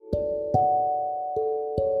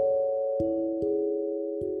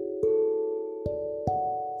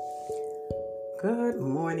Good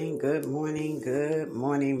morning, good morning, good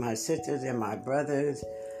morning, my sisters and my brothers.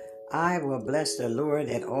 I will bless the Lord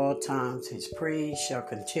at all times. His praise shall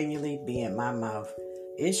continually be in my mouth.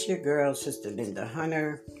 It's your girl, Sister Linda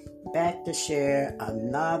Hunter, back to share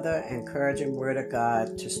another encouraging word of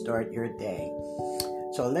God to start your day.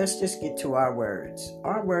 So let's just get to our words.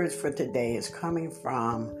 Our words for today is coming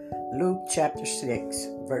from Luke chapter 6,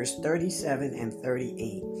 verse 37 and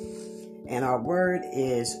 38. And our word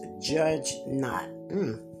is judge not.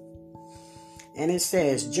 And it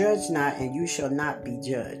says, judge not, and you shall not be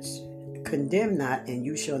judged. Condemn not, and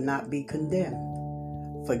you shall not be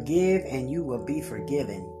condemned. Forgive, and you will be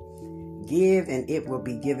forgiven. Give, and it will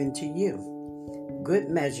be given to you. Good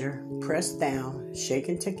measure, pressed down,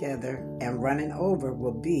 shaken together, and running over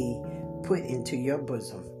will be put into your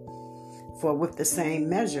bosom. For with the same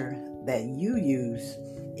measure that you use,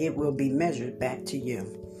 it will be measured back to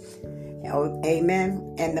you. Oh,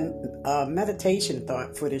 amen. And the meditation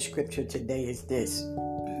thought for the scripture today is this.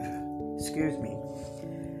 Excuse me.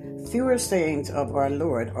 Fewer sayings of our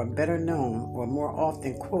Lord are better known or more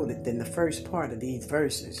often quoted than the first part of these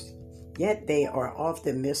verses, yet they are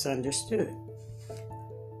often misunderstood.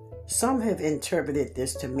 Some have interpreted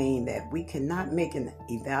this to mean that we cannot make an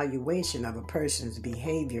evaluation of a person's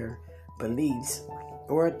behavior, beliefs,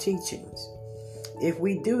 or teachings. If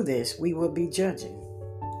we do this, we will be judging.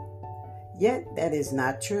 Yet that is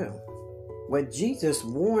not true. What Jesus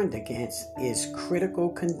warned against is critical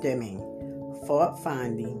condemning,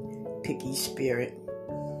 fault-finding, picky spirit.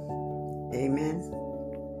 Amen.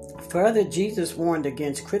 Further, Jesus warned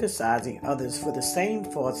against criticizing others for the same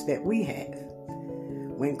faults that we have.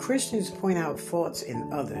 When Christians point out faults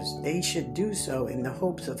in others, they should do so in the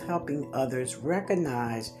hopes of helping others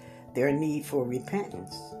recognize their need for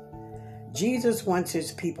repentance. Jesus wants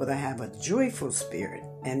his people to have a joyful spirit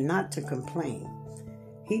and not to complain.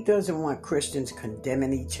 He doesn't want Christians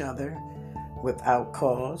condemning each other without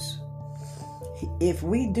cause. If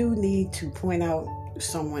we do need to point out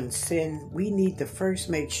someone's sin, we need to first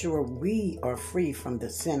make sure we are free from the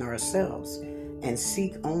sin ourselves and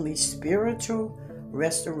seek only spiritual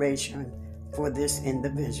restoration for this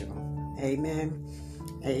individual. Amen.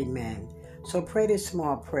 Amen. So pray this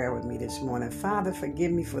small prayer with me this morning. Father,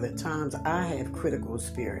 forgive me for the times I have critical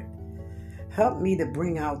spirit. Help me to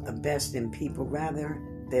bring out the best in people rather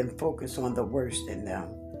than focus on the worst in them.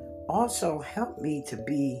 Also, help me to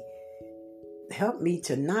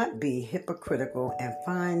not be hypocritical and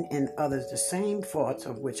find in others the same faults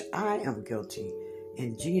of which I am guilty.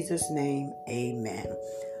 In Jesus' name, amen.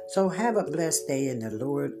 So have a blessed day in the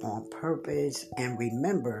Lord on purpose. And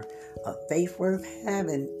remember, a faith worth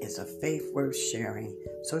having is a faith worth sharing.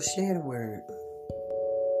 So share the word.